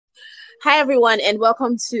Hi, everyone, and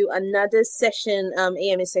welcome to another session,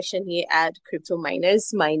 AMA session here at Crypto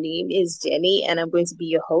Miners. My name is Jenny, and I'm going to be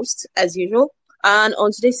your host as usual. And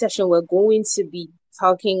on today's session, we're going to be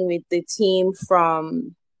talking with the team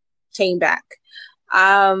from Chainback.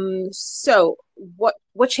 So what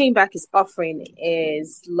Chainback is offering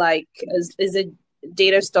is a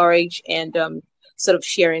data storage and sort of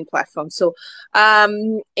sharing platform. So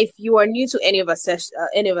if you are new to any of our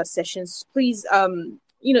sessions, please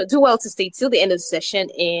do well to stay till the end of the session.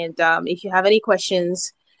 And if you have any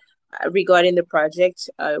questions regarding the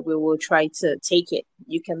project, we will try to take it.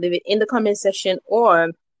 You can leave it in the comment section,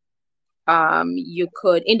 or you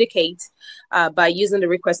could indicate by using the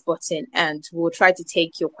request button, and we'll try to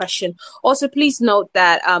take your question. Also, please note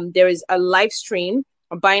that there is a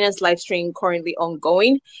Binance live stream currently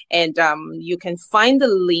ongoing, and you can find the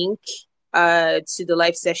link to the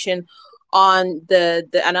live session on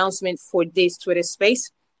the announcement for this Twitter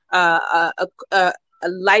space. A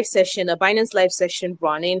Binance live session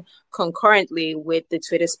running concurrently with the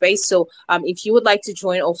Twitter space. So if you would like to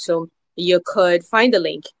join also, you could find the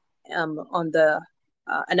link on the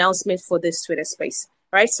announcement for this Twitter space.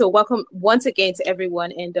 All right, so welcome once again to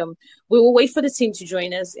everyone, and we will wait for the team to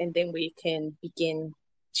join us, and then we can begin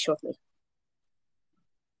shortly.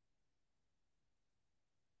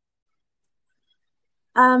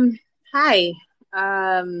 Hi.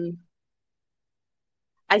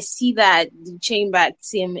 I see that the Chainback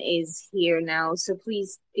team is here now, so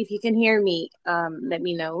please, if you can hear me, let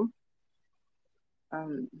me know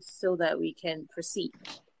so that we can proceed.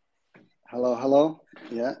 Hello.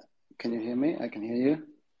 Yeah, can you hear me? I can hear you.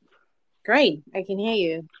 Great, I can hear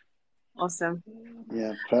you. Awesome.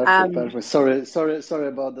 Yeah, perfect. Sorry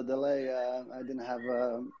about the delay. I didn't have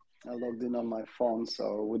I logged in on my phone,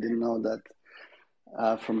 so we didn't know that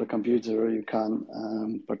from the computer you can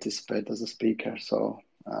participate as a speaker. So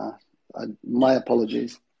my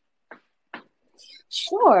apologies.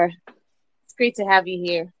 Sure. It's great to have you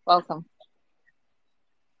here. Welcome.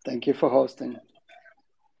 Thank you for hosting.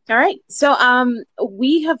 All right. So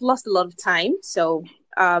we have lost a lot of time, so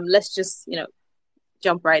let's just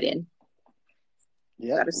jump right in.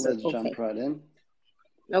 Yeah, let's jump right in.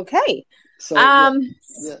 Okay. So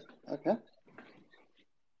okay.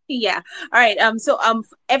 Yeah. All right. So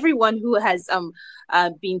everyone who has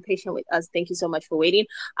been patient with us, thank you so much for waiting.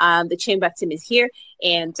 The Chainback team is here,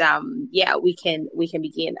 and yeah, we can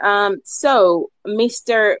begin. So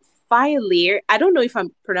Mr. Fileer, I don't know if I'm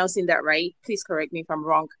pronouncing that right. Please correct me if I'm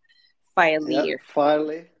wrong. Fileer. Yeah,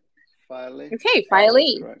 Filey. Okay,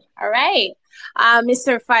 Filey. All right.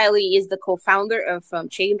 Mr. Filey is the co-founder of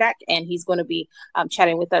Chainback, and he's going to be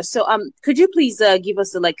chatting with us. So could you please give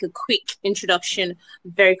us a quick introduction,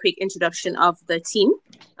 very quick introduction of the team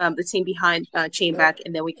behind Chainback,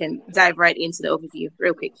 and then we can dive right into the overview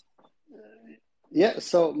real quick. Yeah,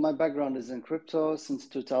 so my background is in crypto since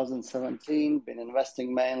 2017, been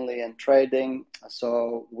investing mainly and trading.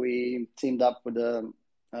 So we teamed up with the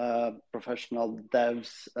professional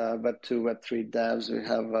devs, Web2, Web3 devs. We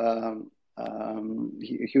have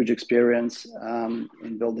huge experience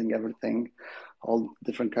in building everything, all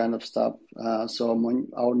different kind of stuff. So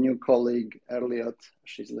our new colleague, Elliot,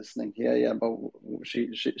 she's listening here, yeah, but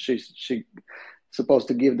she's supposed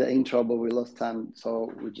to give the intro, but we lost time,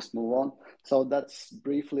 so we just move on. So that's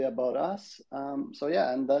briefly about us. So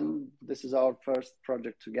yeah, and then this is our first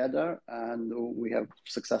project together, and we have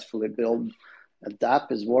successfully built a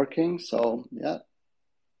DApp is working. So yeah,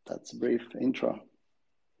 that's a brief intro.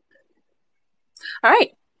 All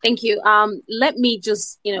right. Thank you. Let me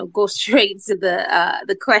just go straight to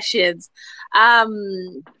the questions.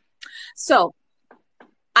 So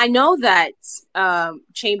I know that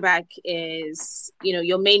Chainback is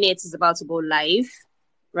your mainnet is about to go live,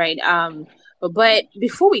 right? But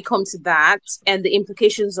before we come to that and the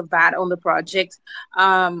implications of that on the project,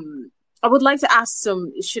 I would like to ask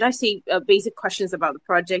some, should I say, basic questions about the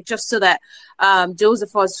project, just so that those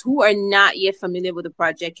of us who are not yet familiar with the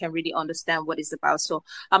project can really understand what it's about. So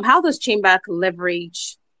how does Chainback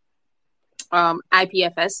leverage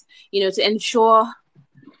IPFS, to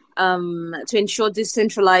ensure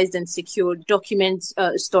decentralized and secure document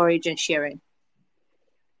storage and sharing?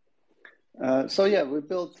 So yeah, we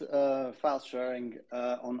built file sharing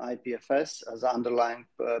on IPFS as an underlying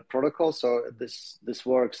protocol. So this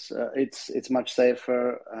works. It's much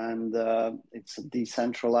safer, and it's a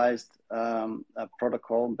decentralized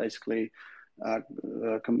protocol. Basically,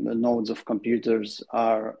 nodes of computers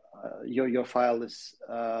are your file is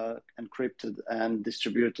encrypted and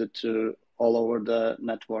distributed to all over the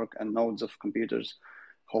network, and nodes of computers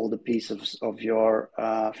hold a piece of your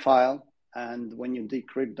file. And when you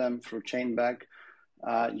decrypt them through Chainback,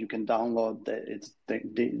 you can download it's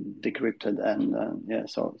decrypted, and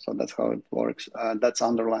so that's how it works. That's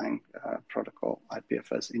underlying protocol,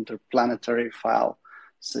 IPFS, Interplanetary File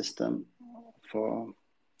System, for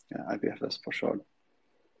IPFS for short.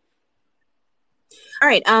 All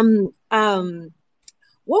right.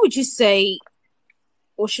 What would you say,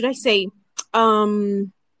 or should I say,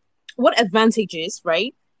 what advantages,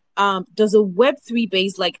 right, does a Web3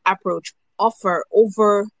 based like approach offer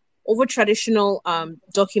over traditional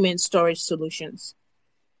document storage solutions?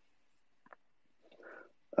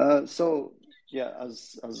 So yeah,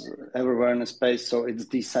 as everywhere in the space, so it's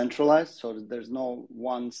decentralized. So there's no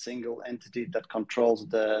one single entity that controls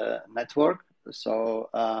the network. So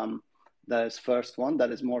that is first one.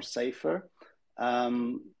 That is more safer.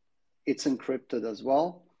 It's encrypted as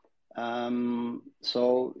well.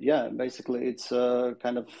 So yeah, basically it's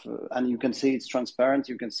kind of, and you can see it's transparent.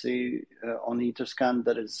 You can see on Etherscan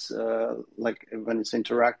that it's like when it's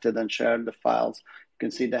interacted and shared the files, you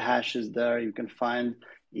can see the hashes there. You can find,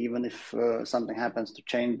 even if something happens to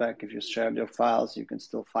Chainback, if you shared your files, you can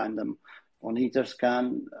still find them on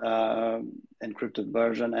Etherscan, encrypted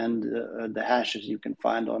version, and the hashes you can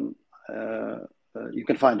find on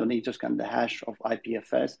Etherscan, the hash of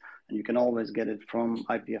IPFS, and you can always get it from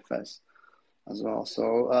IPFS as well.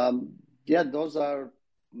 So yeah, those are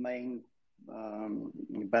main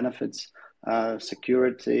benefits: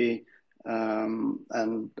 security,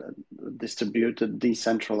 and distributed,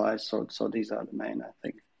 decentralized. So these are the main, I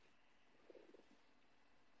think.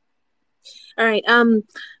 All right.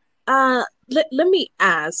 Let me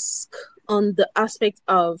ask on the aspect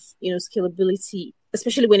of scalability,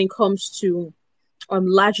 especially when it comes to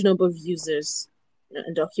large number of users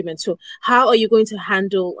and documents. So how are you going to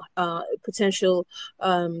handle potential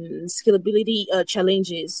scalability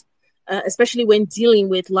challenges, especially when dealing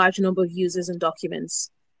with large number of users and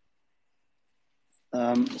documents?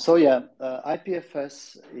 So yeah,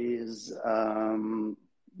 IPFS is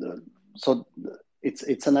so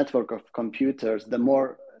it's a network of computers. The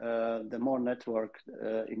more network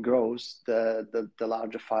it grows, the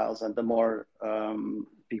larger files and the more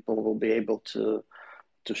people will be able to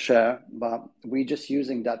share. But we're just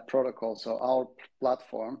using that protocol. So our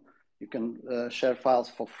platform, you can share files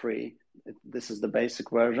for free. This is the basic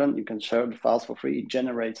version. You can share the files for free. It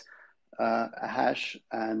generates a hash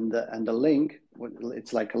and a link.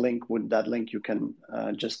 It's like a link. With that link, you can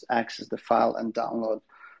just access the file and download.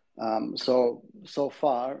 So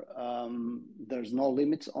far, there's no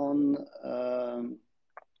limits on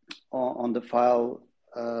the file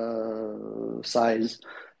size,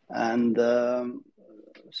 and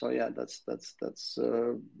so yeah, that's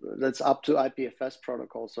up to IPFS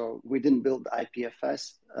protocol. So we didn't build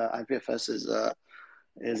IPFS. IPFS is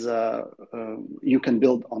you can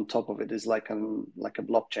build on top of it. It's like a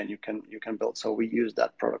blockchain you can build. So we use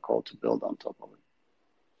that protocol to build on top of it.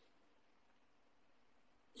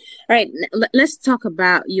 All right, let's talk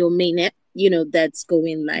about your mainnet, that's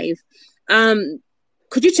going live.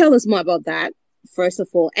 Could you tell us more about that, first of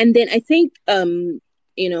all? And then I think,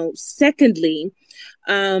 secondly,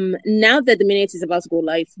 now that the mainnet is about to go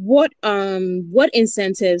live, what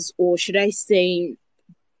incentives, or should I say,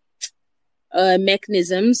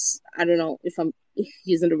 mechanisms, I don't know if I'm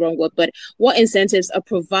using the wrong word, but what incentives are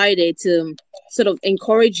provided to sort of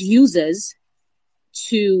encourage users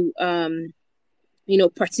to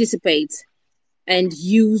participate and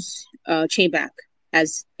use Chainback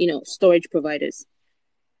as storage providers?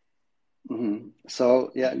 Mm-hmm.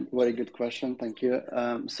 So yeah, very good question. Thank you.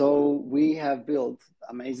 So we have built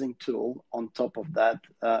amazing tool on top of that.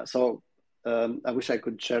 I wish I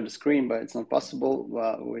could share the screen, but it's not possible.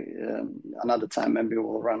 Another time maybe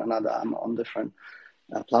we'll run another on different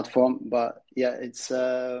platform. But yeah, it's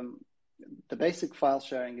the basic file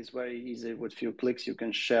sharing is very easy. With few clicks, you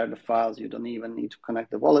can share the files. You don't even need to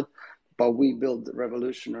connect the wallet. But we built the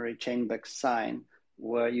revolutionary Chainback sign,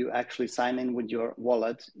 where you actually sign in with your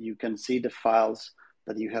wallet. You can see the files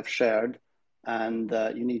that you have shared, and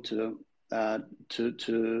you need to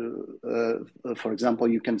for example,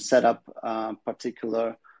 you can set up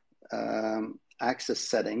particular access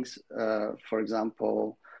settings. For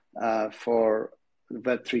example, for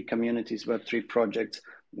Web3 communities, Web3 projects,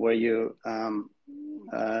 where you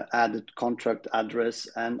added contract address,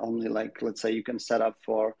 and only, like, let's say you can set up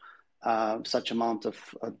for such amount of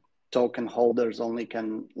token holders only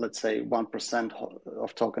can, let's say 1%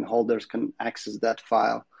 of token holders can access that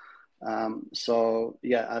file. So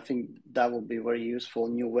yeah, I think that will be very useful,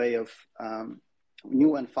 new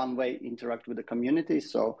and fun way to interact with the community.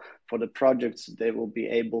 So for the projects, they will be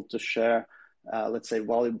able to share, let's say,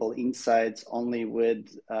 valuable insights only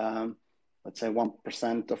with, let's say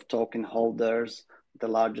 1% of token holders, the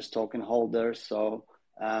largest token holder. So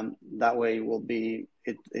that way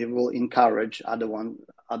it will encourage other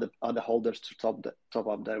holders to top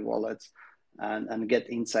up their wallets and get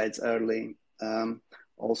insights early.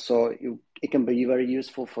 Also, it can be very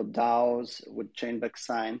useful for DAOs with Chainback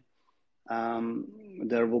sign.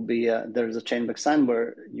 There's a Chainback sign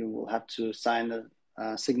where you will have to sign the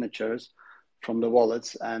signatures from the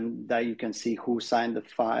wallets, and there you can see who signed the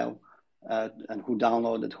file and who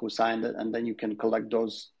downloaded, who signed it, and then you can collect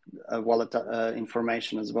those wallet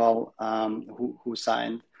information as well, who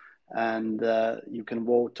signed, and you can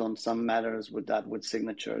vote on some matters with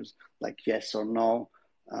signatures like yes or no.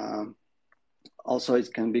 Also,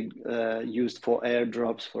 it can be used for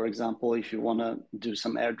airdrops. For example, if you want to do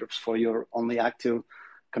some airdrops for your only active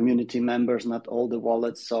community members, not all the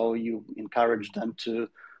wallets, so you encourage them to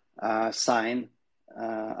sign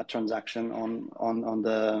a transaction on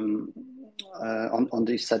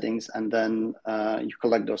these settings, and then you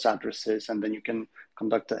collect those addresses, and then you can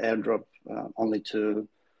conduct an airdrop only to,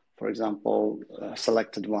 for example,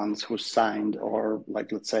 selected ones who signed, or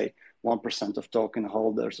like let's say 1% of token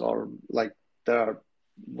holders, or like there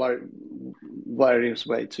are various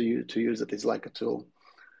ways to use it. It's like a tool.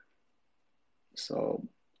 So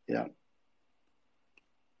yeah.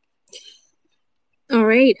 All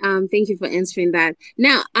right. Thank you for answering that.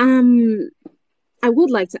 Now, I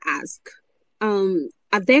would like to ask,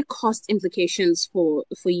 are there cost implications for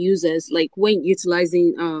users, like when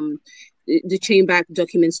utilizing the Chainback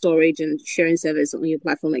document storage and sharing service on your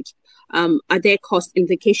platform? Like, are there cost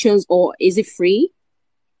implications, or is it free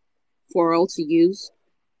for all to use?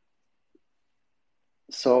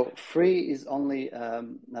 So free is only a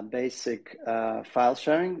basic file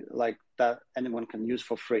sharing, like that anyone can use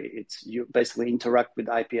for free. It's you basically interact with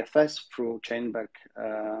IPFS through Chainback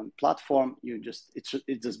platform. It's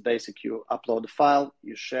just basic. You upload the file,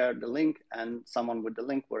 you share the link, and someone with the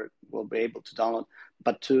link will be able to download.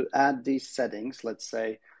 But to add these settings, let's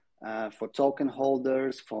say for token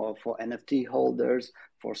holders, for NFT holders,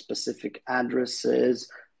 for specific addresses,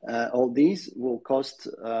 all these will cost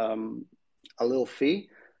a little fee.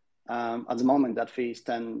 At the moment, that fee is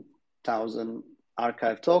 10,000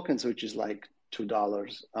 archive tokens, which is like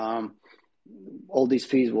 $2. All these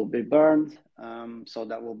fees will be burned, so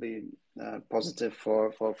that will be positive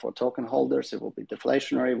for token holders. It will be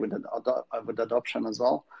deflationary with adoption as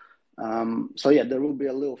well. So yeah, there will be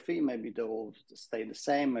a little fee. Maybe they will stay the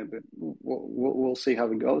same. Maybe we'll see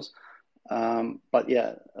how it goes. But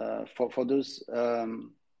yeah, for those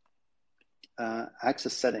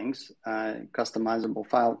access settings, customizable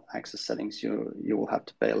file access settings, you will have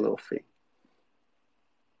to pay a little fee.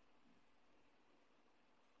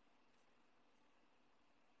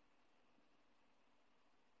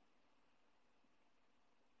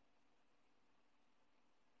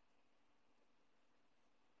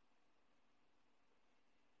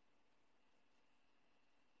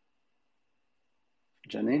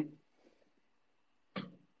 Jenny?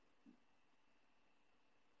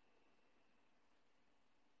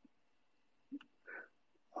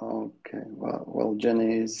 Okay, well,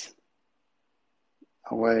 Jenny is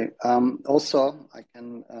away. Also, I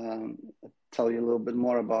can tell you a little bit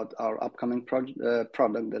more about our upcoming product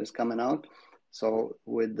that is coming out. So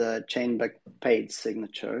with the Chainback paid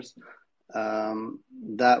signatures,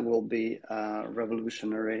 that will be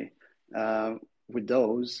revolutionary. With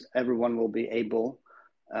those, everyone will be able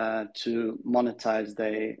to monetize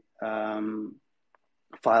their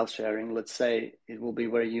file sharing. Let's say it will be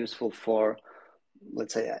very useful for,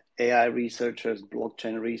 let's say, AI researchers,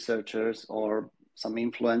 blockchain researchers, or some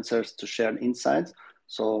influencers to share insights.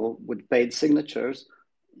 So with paid signatures,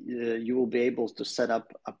 you will be able to set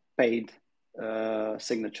up a paid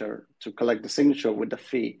signature to collect the signature with the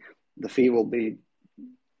fee. The fee will be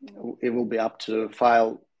up to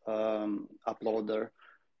file uploader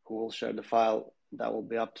who will share the file. That will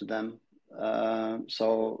be up to them. And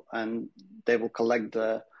they will collect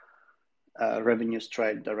the revenue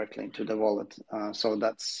straight directly into the wallet. So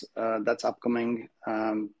that's upcoming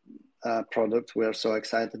product. We are so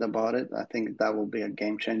excited about it. I think that will be a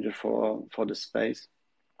game changer for the space.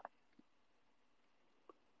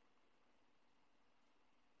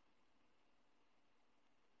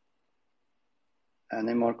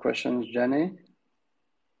 Any more questions, Jenny?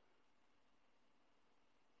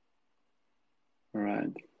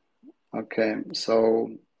 Right. Okay.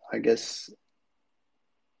 So I guess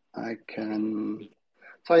I can.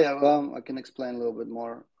 So yeah, well, I can explain a little bit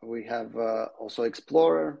more. We have also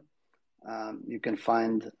Explorer. You can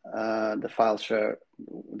find the files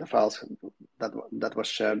that was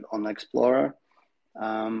shared on Explorer.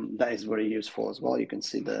 That is very useful as well. You can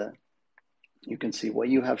see the You can see what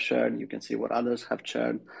you have shared, you can see what others have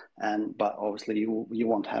shared, but obviously you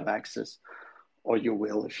won't have access, or you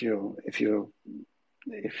will if you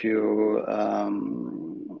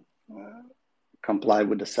comply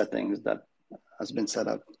with the settings that has been set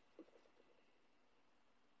up.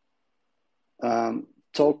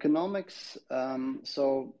 Tokenomics.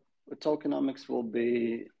 So tokenomics will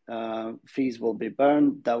be fees will be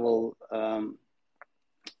burned. That will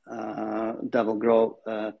grow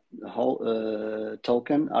the whole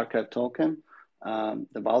token, archive token,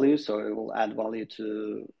 the value. So it will add value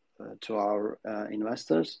to our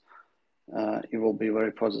investors. It will be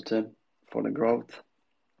very positive for the growth.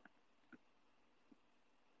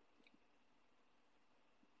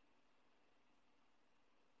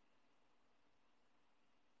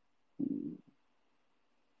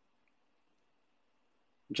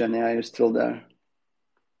 Jenny, are you still there?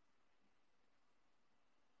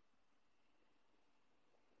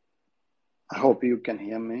 I hope you can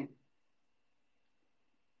hear me.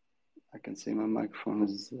 I can see my microphone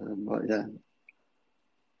is, but yeah.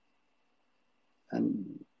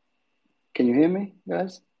 And can you hear me,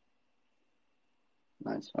 guys?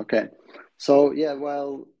 Nice. Okay. So yeah,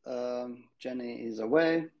 while Jenny is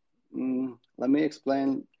away, let me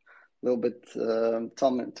explain a little bit.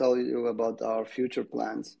 Tell you about our future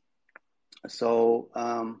plans. So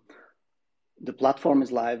the platform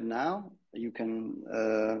is live now. You can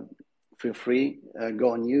feel free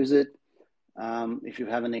go and use it. If you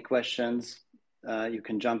have any questions, you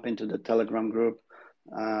can jump into the Telegram group.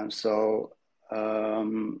 So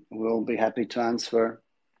we'll be happy to answer.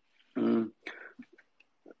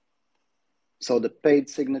 So the paid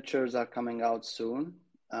signatures are coming out soon.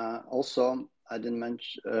 Also, I didn't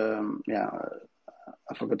mention,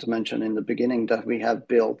 I forgot to mention in the beginning that we have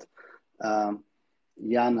built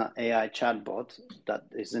Yana AI chatbot that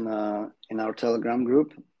is in our Telegram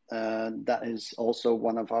group. That is also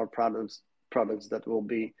one of our products that will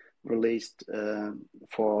be released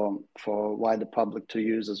for wider public to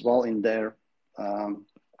use as well in their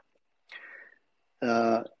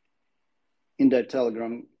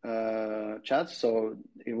Telegram chat. So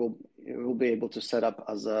it will be able to set up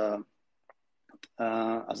as a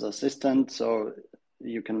assistant. So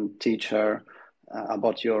you can teach her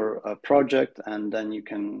about your project, and then you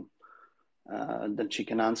can then she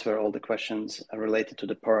can answer all the questions related to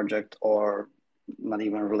the project or not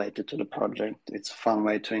even related to the project. It's a fun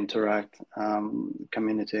way to interact.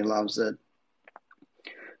 Community loves it.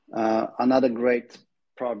 Another great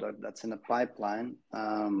product that's in the pipeline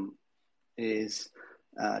is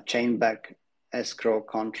Chainback escrow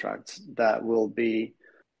contracts. That will be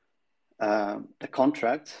the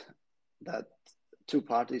contract that two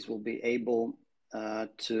parties will be able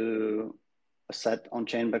to set on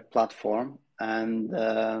Chainback platform, and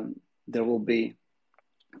there will be,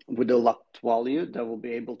 with the locked value, they will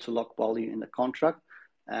be able to lock value in the contract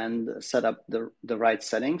and set up the right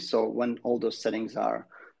settings. So when all those settings are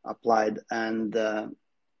applied and are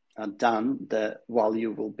done, the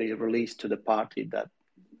value will be released to the party that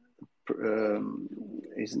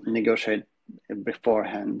is negotiated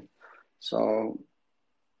beforehand. So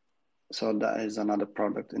that is another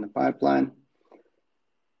product in the pipeline.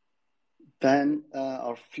 Then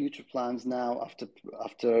our future plans now, after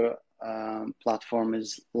platform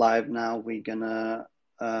is live now, we're gonna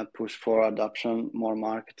push for adoption, more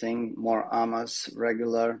marketing, more AMAs,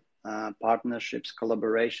 regular partnerships,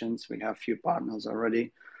 collaborations. We have few partners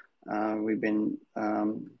already. We've been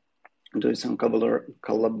doing some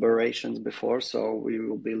collaborations before, so we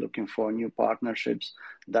will be looking for new partnerships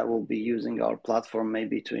that will be using our platform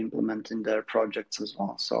maybe to implement in their projects as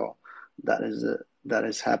well. So that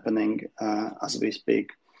is happening as we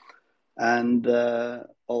speak. And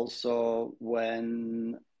also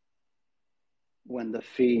when the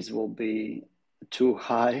fees will be too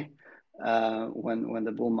high, when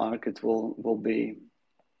the bull market will be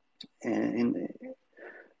in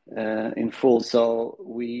full. So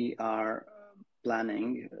we are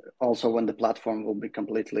planning also when the platform will be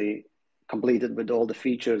completed with all the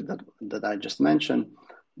features that I just mentioned,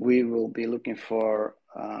 we will be looking for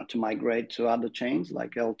to migrate to other chains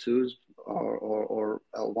like L2s or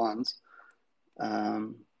L1s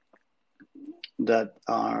that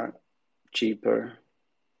are cheaper.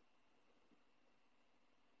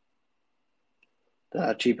 That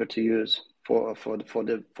are cheaper to use for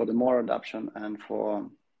the more adoption and for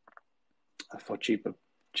cheaper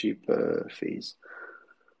fees.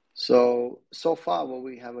 So far what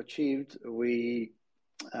we have achieved, we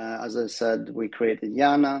as I said, we created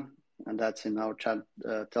Yana, and that's in our chat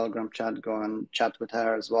Telegram chat. Go and chat with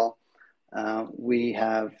her as well. We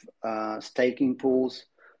have staking pools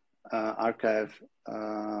archive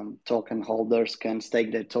token holders can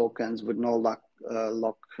stake their tokens with no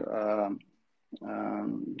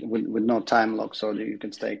with no time lock, so that you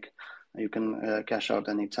can stake, you can cash out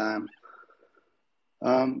anytime.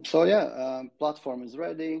 So yeah, platform is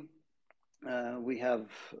ready. We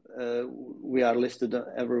are listed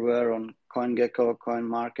everywhere on CoinGecko,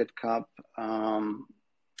 CoinMarketCap,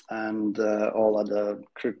 and all other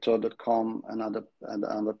crypto.com and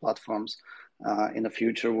other platforms. In the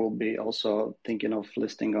future, we'll be also thinking of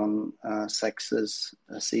listing on CEX's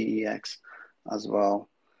CEX as well.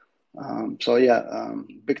 So yeah,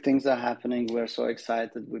 big things are happening. We're so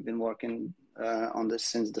excited. We've been working on this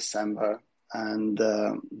since December, and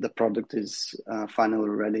the product is finally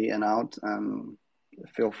ready and out.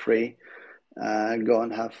 Feel free, go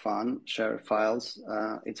and have fun, share files.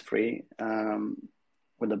 It's free.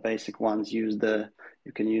 With the basic ones, you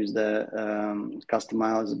can use the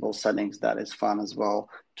customizable settings. That is fun as well,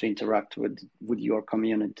 to interact with your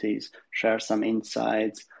communities, share some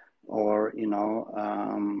insights, or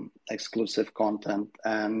exclusive content,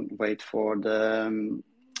 and wait for the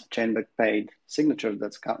Chainback paid signatures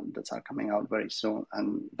that are coming out very soon,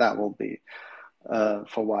 and that will be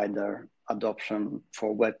for wider adoption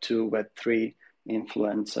for Web 2, Web 3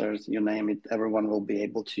 influencers, you name it. Everyone will be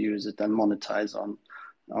able to use it and monetize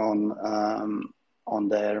on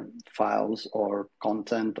their files or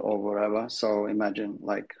content or wherever. So imagine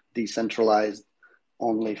like decentralized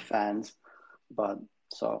OnlyFans, but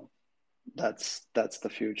so that's the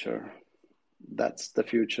future. That's the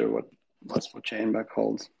future. What's what Chainback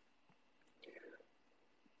holds.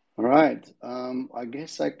 All right. I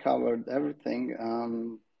guess I covered everything.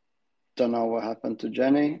 Don't know what happened to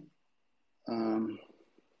Jenny.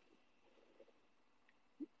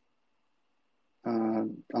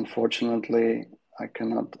 Unfortunately, I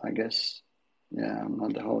cannot. I guess, yeah, I'm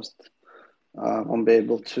not the host. Won't be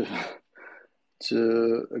able to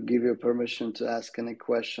give you permission to ask any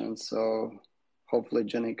questions. So hopefully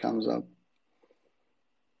Jenny comes up.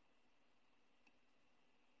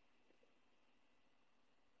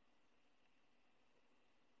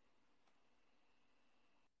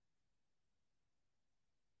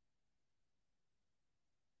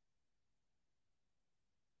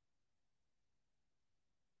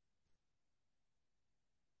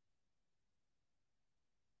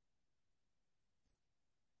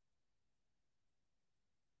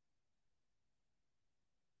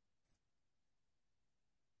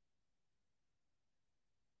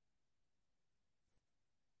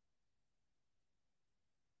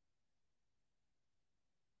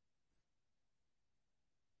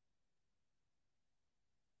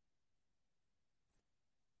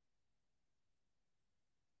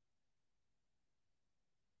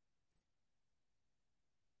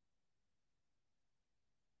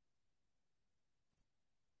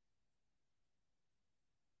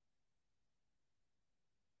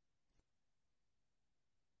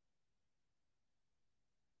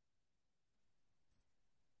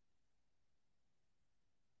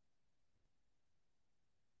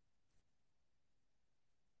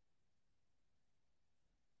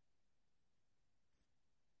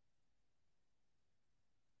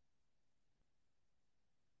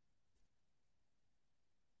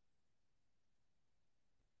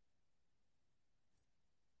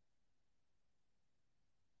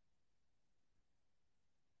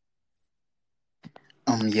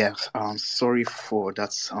 Yeah, sorry for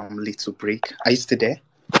that little break. Are you still there?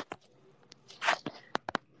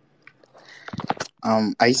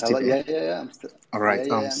 Are you still there? Yeah. I'm still. All right.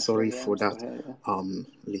 Yeah. I'm sorry still here. for that Here, yeah.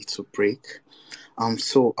 little break.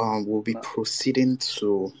 So we'll be proceeding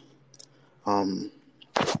to the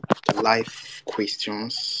live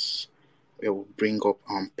questions. We will bring up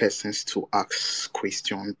persons to ask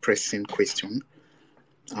pressing question.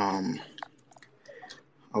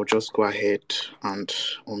 I'll just go ahead and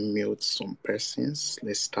unmute some persons.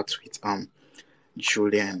 Let's start with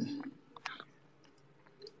Julian.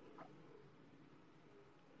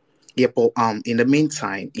 Yeah, but in the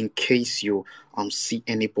meantime, in case you see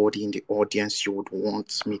anybody in the audience you would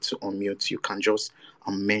want me to unmute, you can just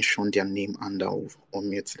mention their name and I'll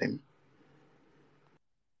unmute them.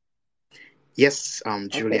 Yes,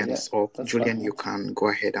 Julian is up. Julian, fine. You can go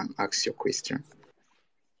ahead and ask your question.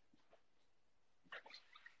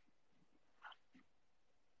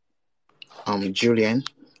 Julian,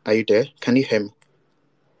 are you there? Can you hear me?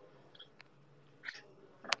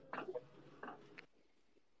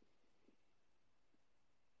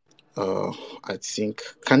 I think.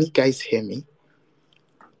 Can you guys hear me?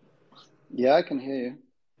 Yeah, I can hear you.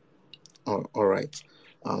 Oh, all right.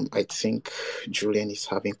 I think Julian is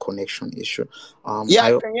having connection issue. Yeah,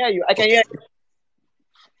 I can hear you.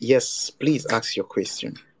 Yes, please ask your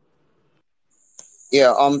question.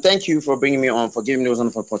 Yeah. Thank you for bringing me on, for giving me this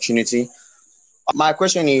wonderful opportunity. My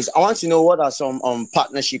question is, I want to know what are some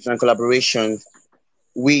partnerships and collaboration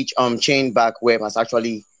which Chainback Web has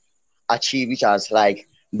actually achieved, which has like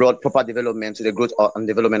brought proper development to the growth and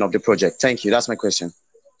development of the project. Thank you. That's my question.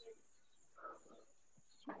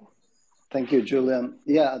 Thank you, Julian.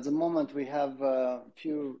 Yeah, at the moment we have a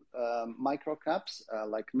few micro caps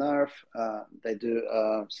like Nerf. They do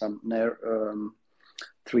some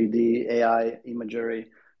 3D AI imagery.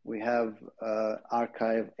 We have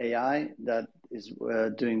Archive AI that is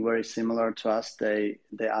doing very similar to us. They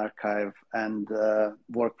archive and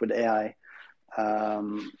work with AI.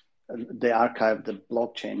 They archive the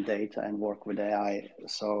blockchain data and work with AI.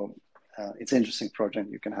 So it's an interesting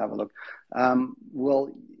project. You can have a look. Well,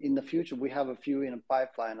 in the future, we have a few in a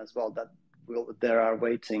pipeline as well that they are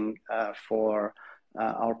waiting for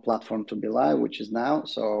our platform to be live, which is now.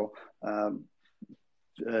 So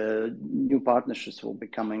new partnerships will be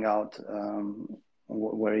coming out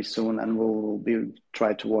very soon, and we'll be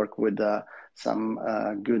try to work with some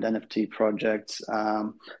good NFT projects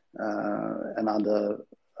and other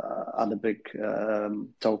big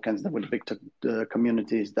tokens that with big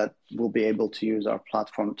communities that will be able to use our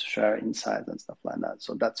platform to share insights and stuff like that.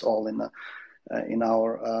 So that's all in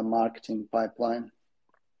our marketing pipeline.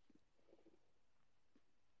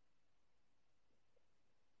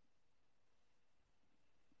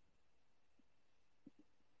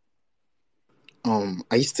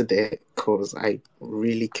 Are you still there? Because I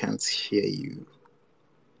really can't hear you.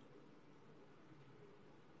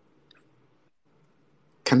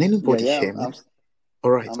 Can anybody hear me?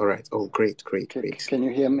 All right. Oh, great. Can you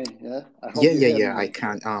hear me? Yeah. I hope you hear me. I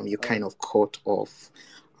can. You kind of cut off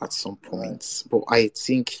at some points, but I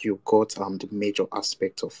think you got the major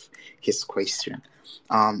aspect of his question.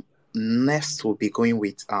 Next we'll be going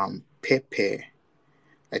with Pepe.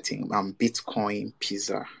 I think Bitcoin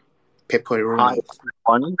Pizza. Pepperoni.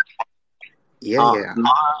 Hi, Yeah.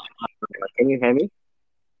 Can you hear me?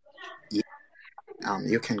 Yeah.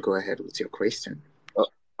 You can go ahead with your question.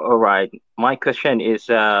 All right. My question is,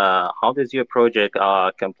 how does your project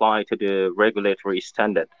comply to the regulatory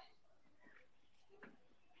standard?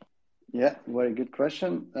 Yeah, very good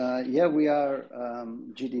question. Yeah, we are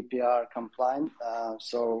GDPR compliant,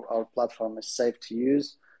 so our platform is safe to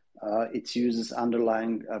use. It uses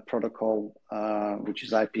underlying protocol, which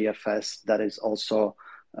is IPFS, that is also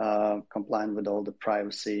compliant with all the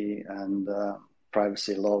privacy and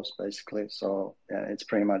privacy laws, basically. So yeah, it's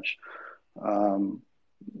pretty much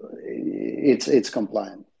it's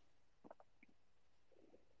compliant.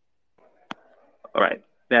 All right,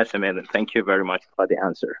 that's amazing. Thank you very much for the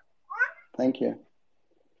answer. Thank you.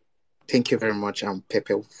 Thank you very much,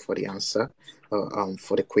 Pepe, for the answer,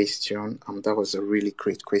 for the question. That was a really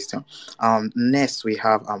great question. Next, we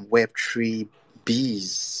have Web3Bs.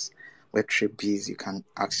 Web3Bs, you can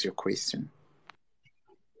ask your question.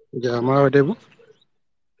 Yeah, am I audible?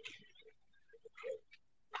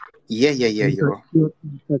 Yeah, you are.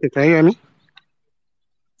 Okay, can you hear me?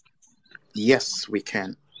 Yes, we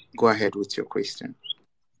can. Go ahead with your question.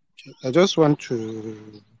 I just want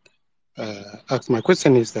to ask, my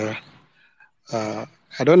question is that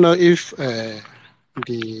I don't know if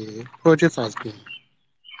the project has been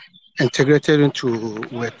integrated into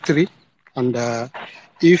Web3, and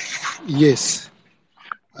if yes,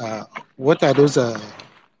 what are those,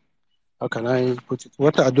 how can I put it,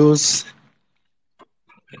 what are those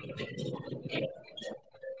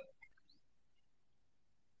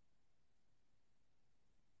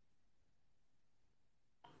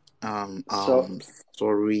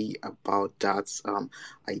sorry about that.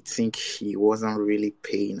 I think he wasn't really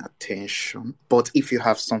paying attention. But if you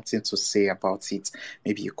have something to say about it,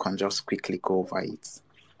 maybe you can just quickly go over it.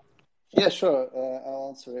 Yeah, sure. I'll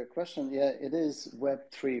answer your question. Yeah, it is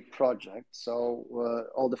Web3 project. So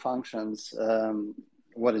all the functions,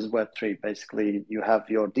 what is Web3? Basically, you have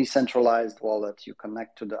your decentralized wallet, you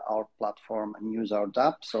connect to our platform and use our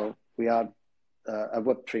dApp. So we are a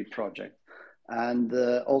Web3 project. And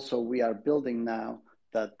also we are building now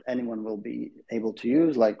that anyone will be able to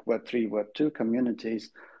use, like Web3, Web2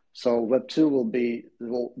 communities. So Web2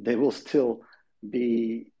 they will still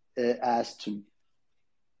be asked to,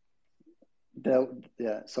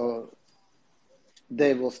 so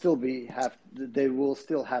they will still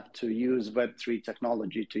have to use Web3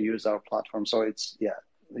 technology to use our platform. So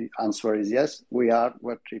the answer is yes, we are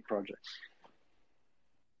Web3 project.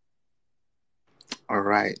 All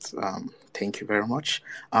right. Thank you very much.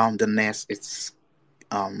 The next is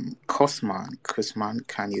Cosman. Cosman,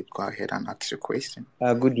 can you go ahead and ask your question?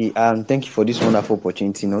 Good day. Thank you for this wonderful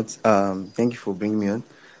opportunity. Thank you for bringing me on.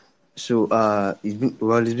 So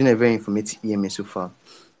it's been a very informative EMA so far.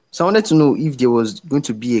 So I wanted to know if there was going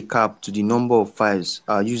to be a cap to the number of files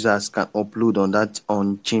users can upload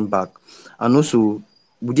on Chainback, and also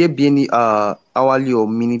would there be any hourly or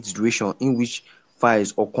minute duration in which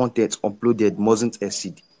files or content uploaded mustn't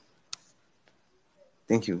exceed?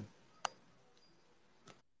 Thank you.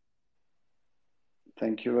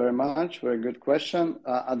 Thank you very much. Very good question.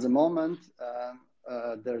 At the moment,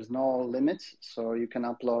 there's no limit, so you can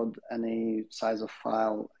upload any size of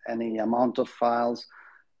file, any amount of files,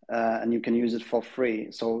 and you can use it for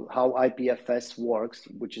free. So how IPFS works,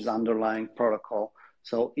 which is underlying protocol,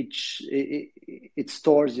 so it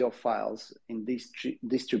stores your files in this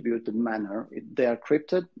distributed manner. They are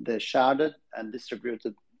encrypted, they're sharded, and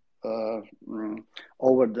distributed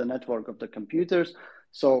over the network of the computers.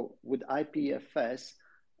 So with IPFS,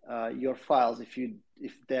 your files,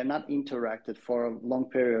 if they're not interacted for a long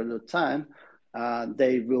period of time,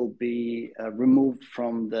 they will be removed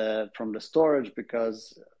from the storage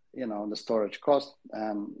because the storage cost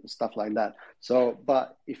and stuff like that. So,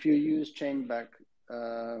 but if you use Chainback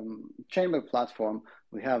platform,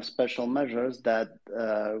 we have special measures that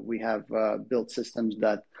we have built systems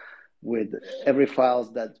that with every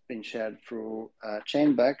files that's been shared through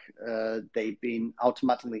Chainback, they've been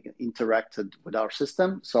automatically interacted with our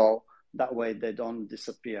system. So that way they don't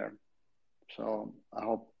disappear. So I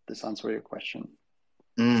hope this answers your question.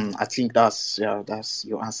 I think that's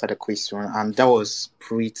you answered the question, and that was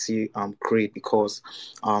pretty great because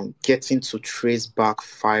getting to trace back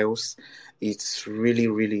files, it's really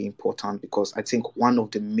really important, because I think one of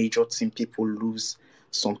the major things people lose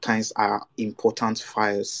sometimes are important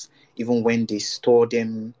files. Even when they store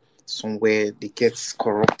them somewhere, they get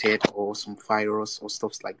corrupted or some virus or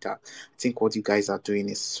stuff like that. I think what you guys are doing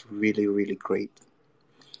is really really great.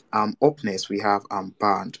 Up next we have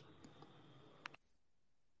Band.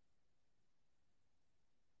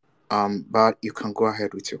 But you can go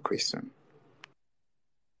ahead with your question.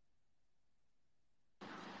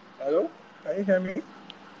 Hello, can you hear me?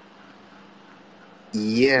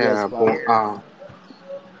 Yeah, Yes, but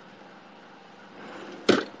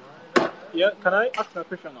Yeah, can I ask a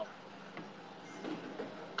question now?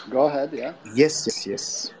 go ahead. Yeah.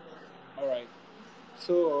 yes. All right.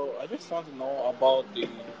 So I just want to know about is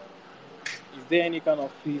there any kind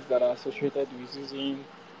of fees that are associated with using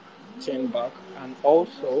Chainback, and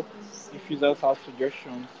also if users have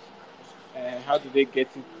suggestions, how do they get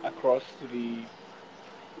it across to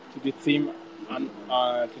the team and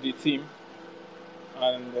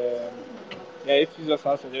yeah, if users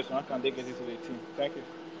have suggestions, how can they get it to the team? Thank you.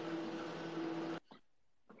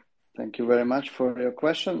 Thank you very much for your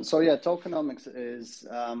question. So yeah, tokenomics is,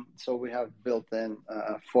 so we have built in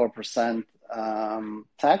 4%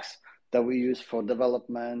 tax that we use for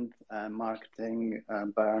development, marketing,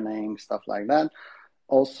 burning, stuff like that.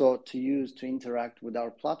 Also to interact with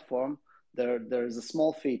our platform, there is a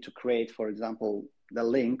small fee to create, for example, the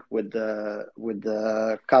link with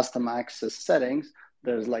the custom access settings.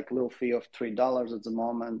 There's like a little fee of $3 at the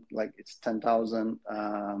moment, like it's 10,000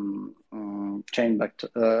 Chainback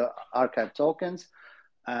archive tokens,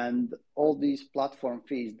 and all these platform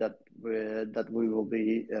fees that we will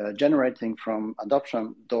be generating from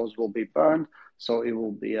adoption, those will be burned. So it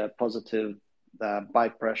will be a positive buy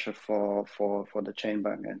pressure for the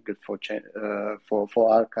Chainback, and good for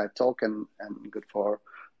archive token, and good for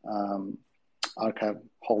archive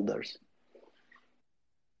holders.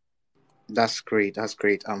 That's great.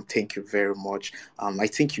 Thank you very much. I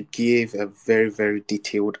think you gave a very, very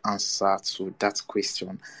detailed answer to that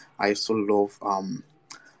question. I also love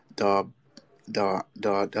the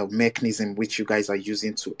mechanism which you guys are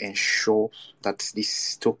using to ensure that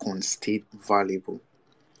this token stayed valuable.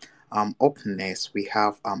 Up next we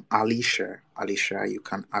have Alicia. Alicia, you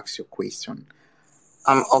can ask your question.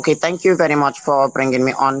 Okay, thank you very much for bringing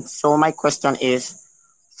me on. So my question is,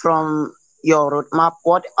 from your roadmap,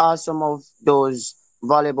 what are some of those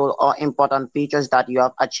valuable or important features that you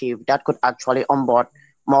have achieved that could actually onboard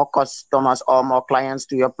more customers or more clients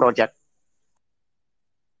to your project?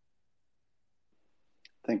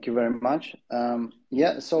 Thank you very much.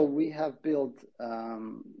 Yeah, so we have built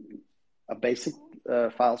a basic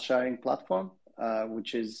file sharing platform,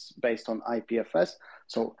 which is based on IPFS.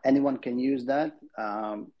 So anyone can use that.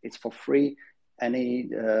 It's for free. Any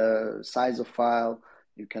size of file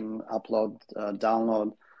you can upload,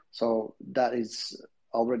 download. So that is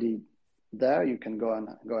already there. You can go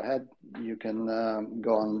ahead. You can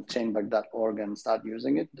go on chainback.org and start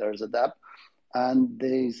using it. There's a dApp. And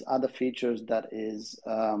these other features that is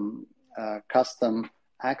custom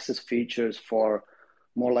access features for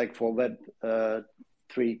more like for web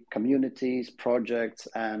Web3 communities, projects,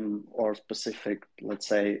 and or specific, let's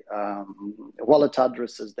say, wallet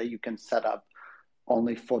addresses that you can set up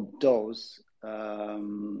only for those,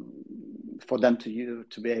 for them to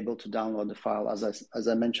be able to download the file. As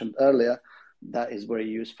I mentioned earlier, that is very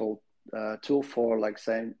useful tool for, like,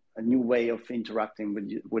 say, a new way of interacting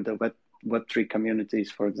with the Web3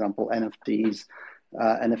 communities. For example, NFTs.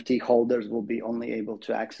 NFT holders will be only able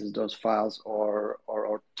to access those files, or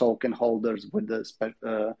token holders with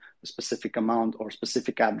a specific amount or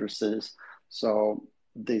specific addresses. So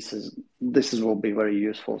this will be very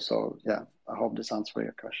useful. So yeah, I hope this answers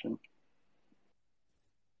your question.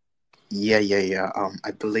 Yeah.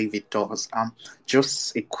 I believe it does.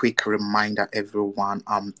 Just a quick reminder, everyone.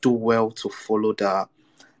 Do well to follow the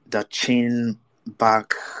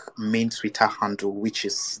Chainback main Twitter handle, which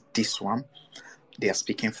is this one they are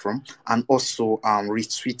speaking from, and also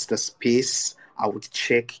retweet the space. I would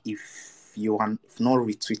check if you have not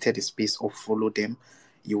retweeted the space or follow them,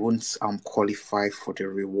 you won't qualify for the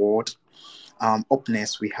reward. Up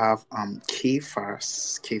next we have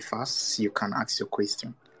Kfas. You can ask your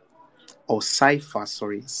question. Or Cypher,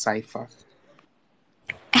 sorry, Cypher.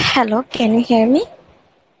 Hello, can you hear me?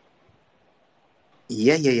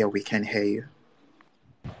 Yeah, we can hear you.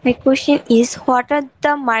 My question is, what are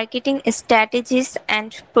the marketing strategies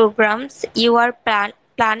and programs you are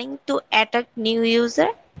planning to attract new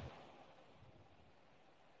users?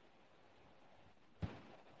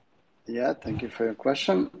 Yeah, thank you for your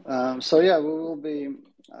question. So yeah, we will be,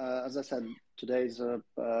 as I said, today's a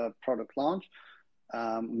product launch,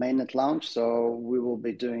 mainnet launch. So we will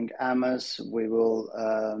be doing AMAs, we will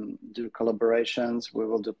do collaborations, we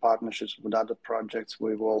will do partnerships with other projects,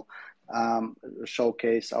 we will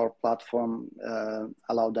showcase our platform,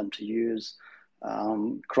 allow them to use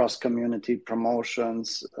cross-community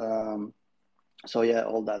promotions. So yeah,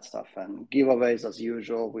 all that stuff, and giveaways as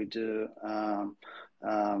usual. We do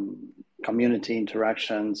community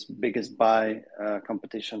interactions, biggest buy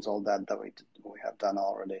competitions, all that we have done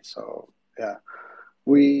already. So yeah,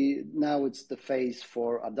 now it's the phase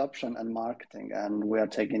for adoption and marketing, and we are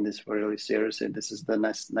taking this really seriously. This is the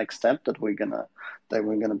next step that we're gonna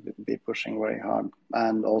be pushing very hard.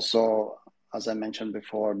 And also, as I mentioned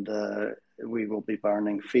before, we will be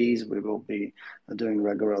burning fees. We will be doing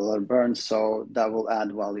regular burns, so that will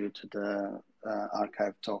add value to the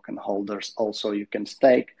archive token holders. Also, you can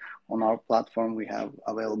stake on our platform. We have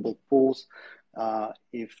available pools.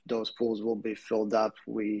 If those pools will be filled up,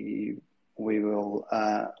 we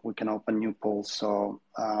can open new pools. So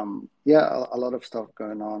yeah, a lot of stuff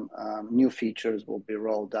going on. New features will be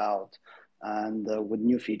rolled out, and with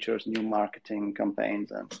new features, new marketing campaigns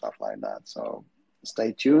and stuff like that. So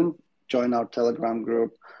stay tuned. Join our Telegram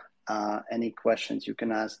group. Any questions you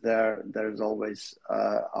can ask there. There's always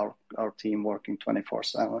our team working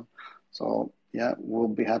 24/7. So yeah, we'll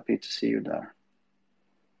be happy to see you there.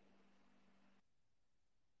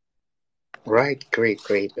 Right, great.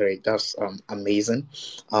 That's amazing.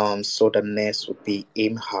 So the next would be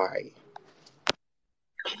Aim High.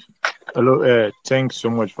 Hello, thanks so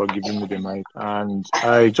much for giving me the mic. And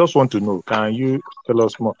I just want to know, can you tell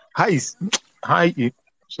us more?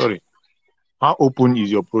 How open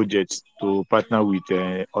is your project to partner with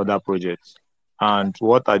other projects? And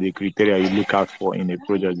what are the criteria you look out for in a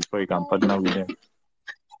project before you can partner with them?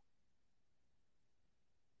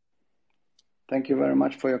 Thank you very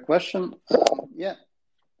much for your question. Yeah,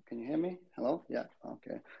 can you hear me? Hello? Yeah,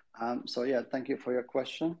 okay. So yeah, thank you for your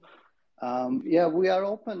question. Yeah, we are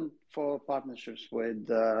open for partnerships with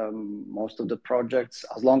most of the projects,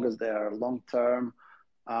 as long as they are long-term,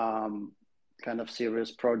 kind of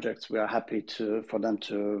serious projects. We are happy for them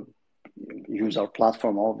to use our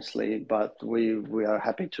platform, obviously, but we are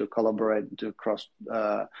happy to collaborate, do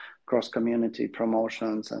cross community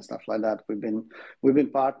promotions and stuff like that. We've been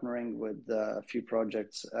partnering with a few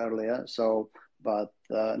projects earlier, but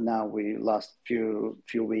now last few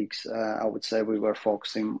weeks, I would say we were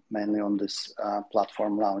focusing mainly on this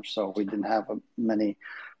platform launch, so we didn't have many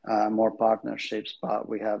more partnerships. But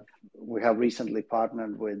we have recently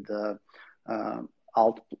partnered with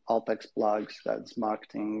Alpex Plugs, that's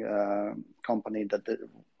marketing company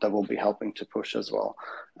that will be helping to push as well,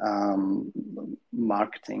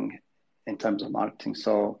 marketing in terms of marketing.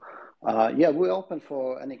 So yeah, we're open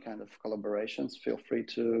for any kind of collaborations. Feel free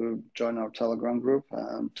to join our Telegram group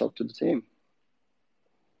and talk to the team.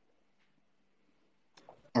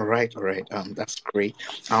 All right. That's great.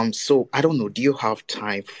 So I don't know, do you have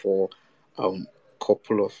time for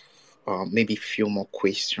couple of maybe few more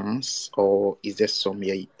questions, or is there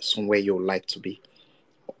somewhere you would like to be?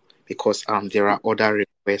 Because there are other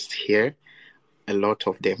requests here. a lot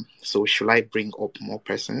of them. So should I bring up more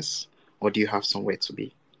persons, or do you have somewhere to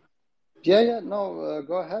be? Yeah, no,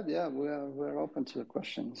 go ahead. Yeah, we're open to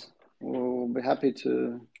questions. We'll be happy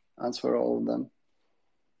to answer all of them.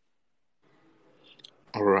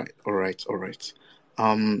 All right.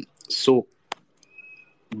 So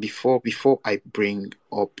before I bring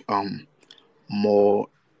up more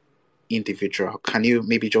individual, can you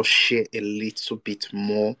maybe just share a little bit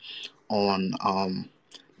more on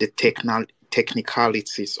the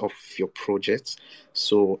technicalities of your project,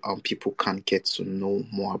 so people can get to know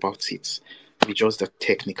more about it? Maybe just the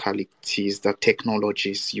technicalities, the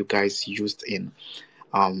technologies you guys used in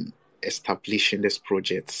establishing this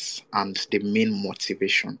project, and the main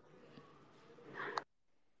motivation.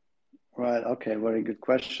 Right. Okay. Very good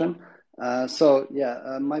question. So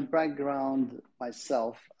yeah, my background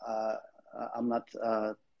myself, I'm not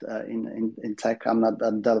in tech. I'm not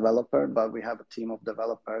a developer, but we have a team of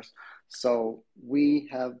developers. So we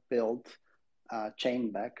have built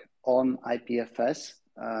Chainback on IPFS,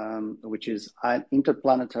 which is an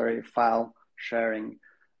interplanetary file sharing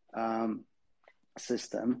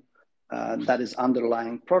system. That is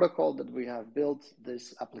underlying protocol that we have built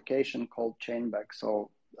this application called Chainback.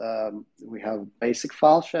 So we have basic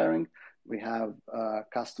file sharing, we have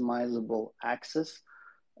customizable access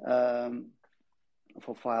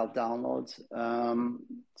for file downloads.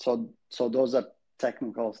 So those are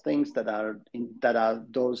technical things that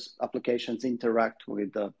those applications interact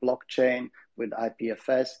with the blockchain, with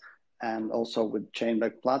IPFS, and also with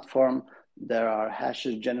Chainback platform. There are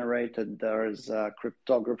hashes generated. There is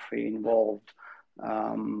cryptography involved.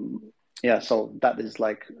 So that is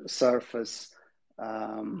like surface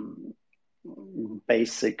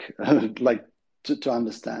basic, like to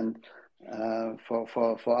understand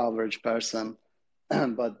for average person.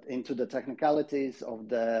 But into the technicalities of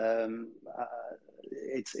the,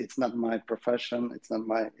 it's not my profession. It's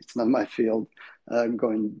not my field.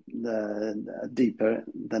 Going deeper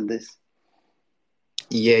than this.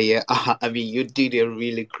 Yeah. I mean, you did a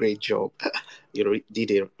really great job.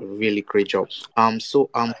 Did a really great job. Thank you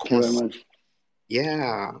very much.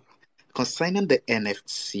 Yeah, concerning the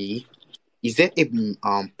NFT, is there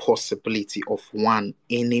a possibility of one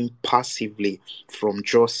earning passively from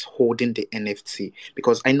just holding the NFT?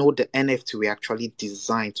 Because I know the NFT were actually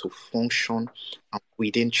designed to function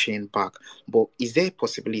within Chainback, but is there a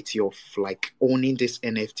possibility of like owning this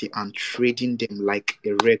NFT and trading them like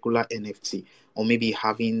a regular NFT, or maybe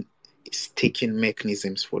having staking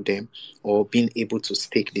mechanisms for them, or being able to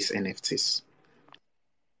stake these NFTs?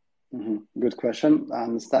 Good question. I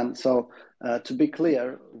understand. So to be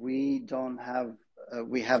clear, we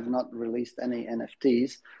have not released any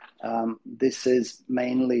NFTs. This is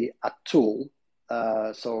mainly a tool.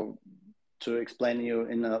 So to explain you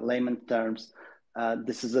in layman terms,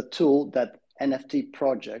 this is a tool that NFT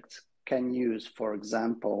projects can use. For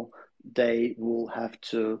example, they will have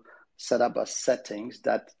to set up a settings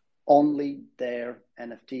that only their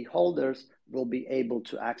NFT holders will be able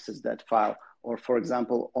to access that file. Or for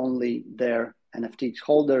example, only their NFT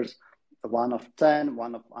holders, one of 10,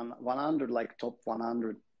 one of 100, like top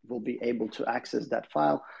 100, will be able to access that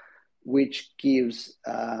file, which gives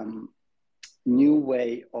new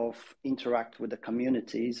way of interact with the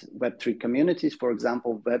communities, Web3 communities, for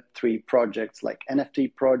example, Web3 projects like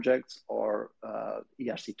NFT projects or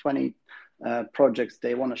ERC20 projects.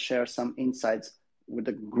 They want to share some insights with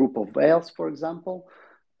a group of whales, for example,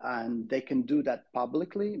 and they can do that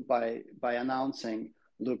publicly by announcing,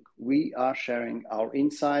 look, we are sharing our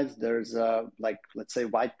insights. There's let's say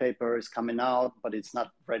white paper is coming out, but it's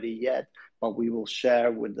not ready yet, but we will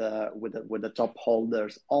share with the top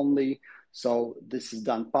holders only. So this is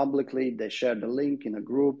done publicly. They share the link in a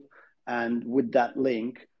group, and with that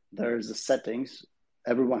link, there's the settings.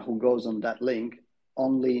 Everyone who goes on that link,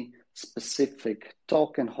 only specific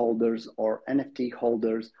token holders or NFT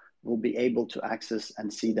holders will be able to access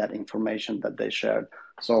and see that information that they shared.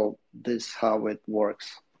 So this is how it works.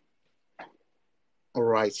 All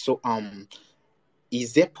right. So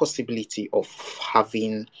is there possibility of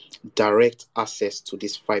having direct access to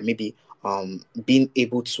this file? Maybe being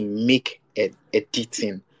able to make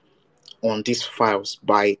editing on these files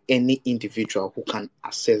by any individual who can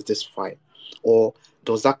access this file, or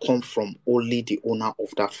does that come from only the owner of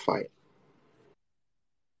that file?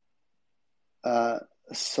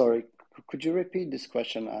 Sorry, could you repeat this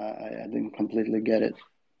question? I didn't completely get it.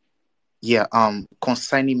 Yeah,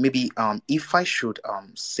 concerning maybe if I should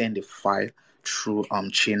send a file through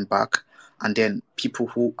Chainback, and then people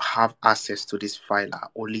who have access to this file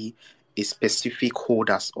are only a specific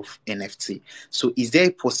holders of NFT. So is there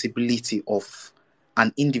a possibility of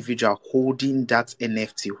an individual holding that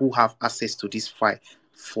NFT who have access to this file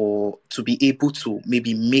to be able to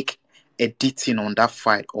maybe make editing on that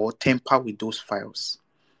file or tamper with those files?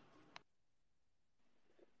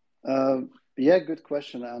 Yeah, good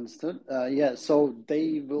question. I understood. Yeah, so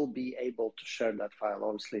they will be able to share that file.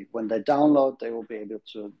 Obviously, when they download, they will be able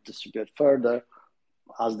to distribute further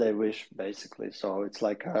as they wish, basically. So it's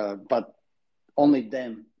like, but only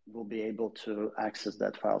them will be able to access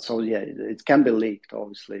that file. So yeah, it can be leaked,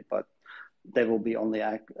 obviously, but they will be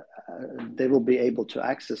they will be able to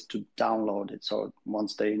access to download it. So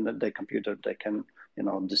once they in their computer, they can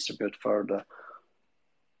distribute further.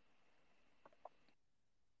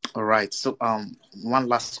 All right. So one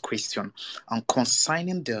last question.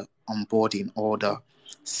 Concerning the onboarding or the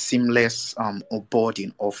seamless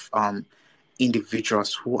onboarding of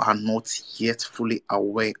individuals who are not yet fully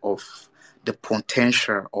aware of the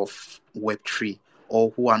potential of Web3, or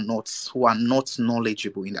who are not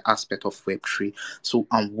knowledgeable in the aspect of Web3. So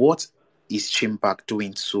what is Chainback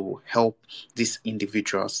doing to help these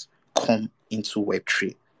individuals come into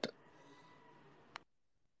Web3?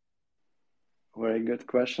 Very good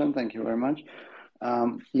question. Thank you very much.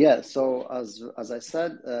 Yeah, so as I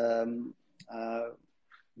said,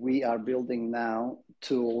 we are building now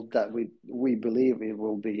tool that we believe it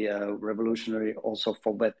will be revolutionary also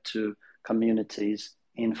for Web2 communities,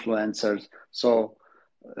 influencers. So,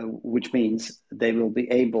 which means they will be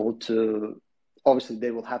able to, obviously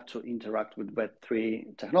they will have to interact with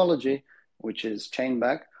Web3 technology, which is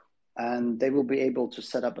Chainback, and they will be able to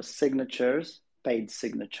set up paid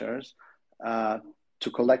signatures,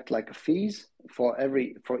 to collect like fees for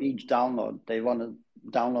each download. They want to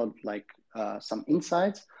download like some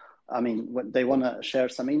insights. I mean, they want to share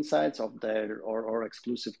some insights of their or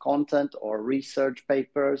exclusive content or research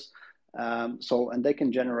papers. And they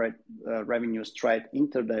can generate revenue straight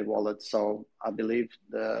into their wallet. So I believe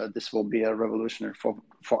this will be a revolutionary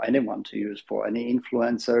for anyone to use, for any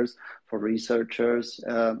influencers, for researchers.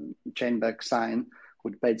 Chainback Sign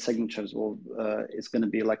with paid signatures is going to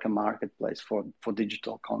be like a marketplace for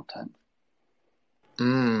digital content.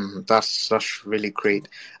 That's really great.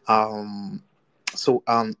 So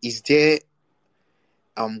is there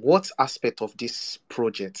what aspect of this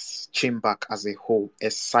project, Chainback as a whole,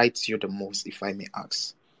 excites you the most, if I may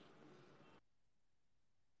ask?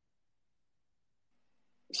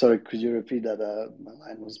 Sorry, could you repeat that? My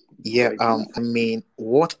line was Yeah, breaking up. I mean,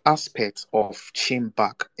 what aspect of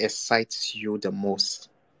Chainback excites you the most?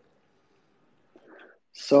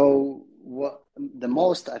 So the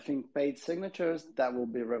most, I think, paid signatures, that will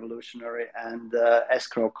be revolutionary, and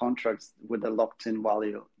escrow contracts with a locked-in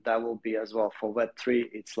value, that will be as well. For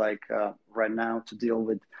Web3, it's like right now to deal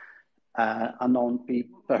with unknown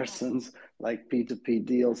persons, like P2P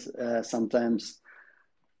deals, sometimes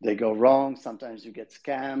they go wrong, sometimes you get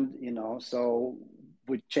scammed, so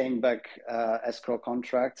with Chainback escrow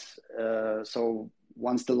contracts, so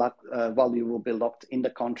once the value will be locked in the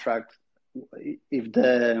contract, if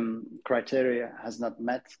the criteria has not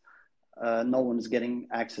met, no one is getting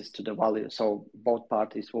access to the value. So both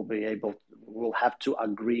parties will have to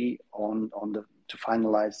agree to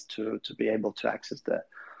finalize to be able to access the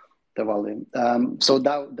value. So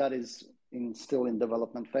that is still in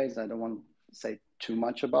development phase. I don't want to say too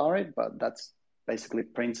much about it, but that's basically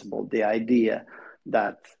principle, the idea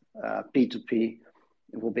that P2P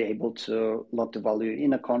will be able to lock the value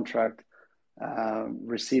in a contract,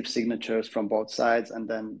 receive signatures from both sides, and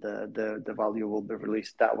then the value will be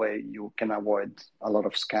released. That way you can avoid a lot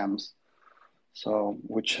of scams, so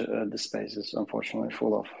which the space is unfortunately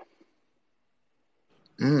full of.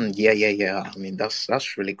 Yeah. I mean,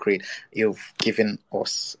 that's really great. You've given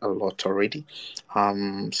us a lot already.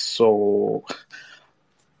 So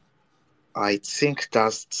I think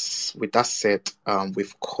that's, with that said,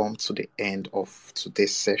 we've come to the end of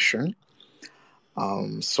today's session.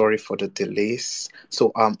 Sorry for the delays.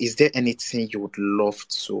 So, is there anything you would love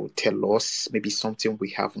to tell us? Maybe something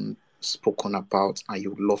we haven't spoken about and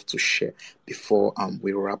you would love to share before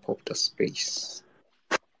we wrap up the space?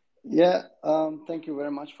 Yeah, thank you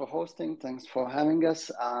very much for hosting. Thanks for having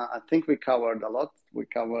us. I think we covered a lot. We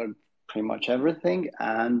covered pretty much everything,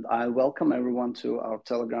 and I welcome everyone to our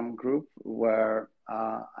Telegram group where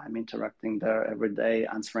I'm interacting there every day,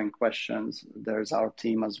 answering questions. There's our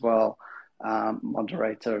team as well,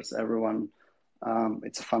 moderators, everyone.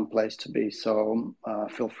 It's a fun place to be. So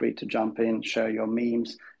feel free to jump in, share your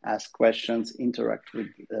memes, ask questions, interact with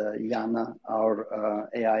Yana, our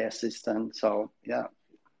AI assistant. So yeah,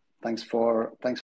 thanks for